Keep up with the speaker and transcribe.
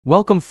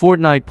Welcome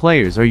Fortnite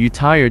players. Are you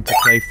tired to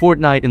play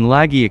Fortnite in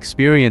laggy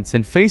experience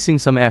and facing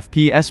some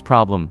FPS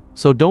problem?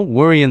 So don't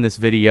worry, in this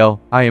video,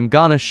 I am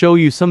gonna show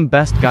you some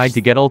best guide to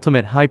get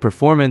ultimate high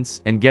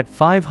performance and get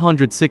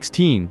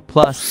 516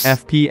 plus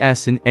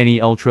FPS in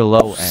any ultra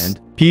low end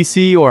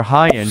PC or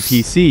high-end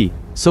PC.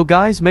 So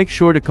guys, make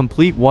sure to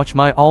complete watch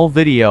my all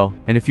video,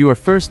 and if you are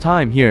first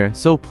time here,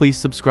 so please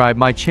subscribe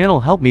my channel,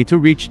 help me to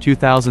reach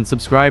 2,000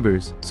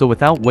 subscribers. So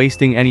without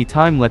wasting any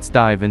time, let's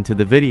dive into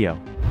the video.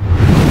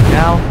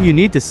 Now, you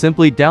need to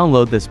simply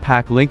download this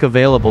pack link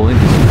available in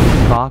the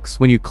description box.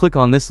 When you click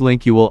on this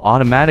link, you will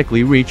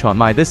automatically reach on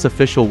this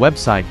official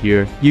website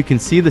here. You can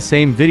see the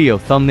same video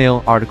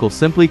thumbnail article.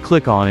 Simply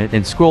click on it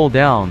and scroll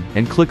down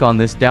and click on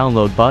this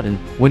download button.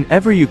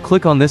 Whenever you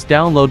click on this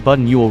download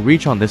button, you will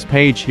reach on this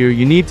page here.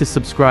 You need to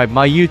subscribe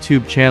my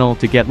YouTube channel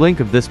to get link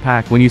of this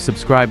pack. When you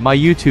subscribe my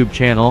YouTube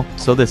channel,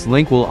 so this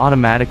link will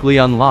automatically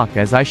unlock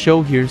as I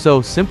show here.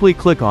 So simply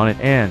click on it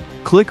and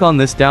click on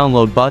this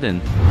download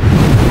button.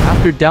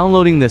 After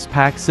downloading this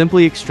pack,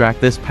 simply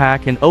extract this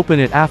pack and open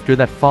it. After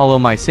that, follow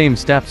my same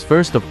steps.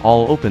 First of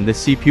all, open the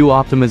CPU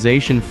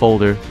optimization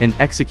folder and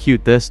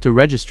execute this to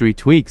registry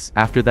tweaks.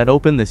 After that,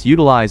 open this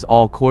utilize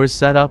all cores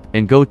setup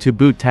and go to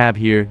boot tab.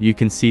 Here you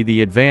can see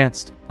the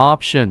advanced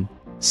option.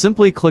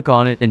 Simply click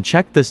on it and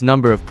check this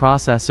number of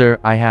processor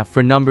I have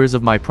for numbers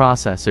of my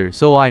processor.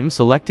 So I am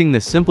selecting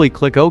this. Simply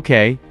click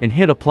OK and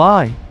hit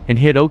apply and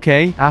hit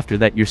OK. After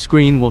that, your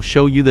screen will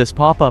show you this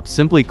pop-up.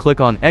 Simply click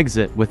on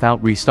exit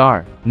without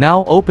restart.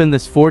 Now open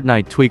this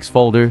Fortnite tweaks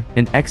folder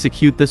and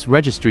execute this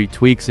registry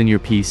tweaks in your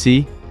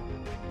PC.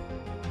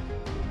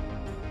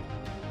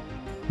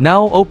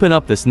 Now open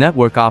up this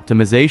network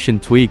optimization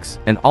tweaks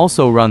and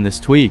also run this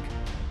tweak.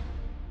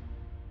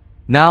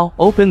 Now,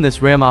 open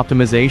this RAM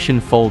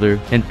optimization folder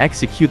and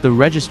execute the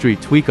registry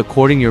tweak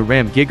according your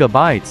RAM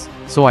gigabytes.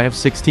 So I have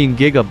 16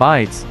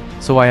 gigabytes,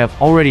 so I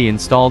have already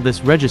installed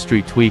this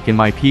registry tweak in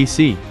my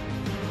PC.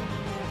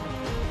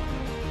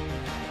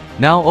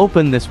 Now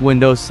open this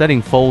Windows setting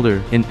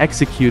folder and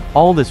execute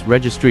all this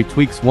registry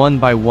tweaks one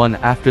by one.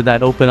 After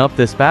that, open up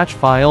this batch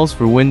files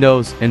for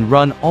Windows and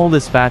run all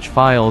this batch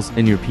files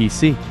in your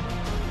PC.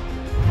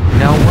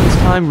 Now once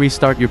time,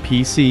 restart your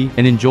PC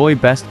and enjoy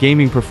best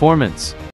gaming performance.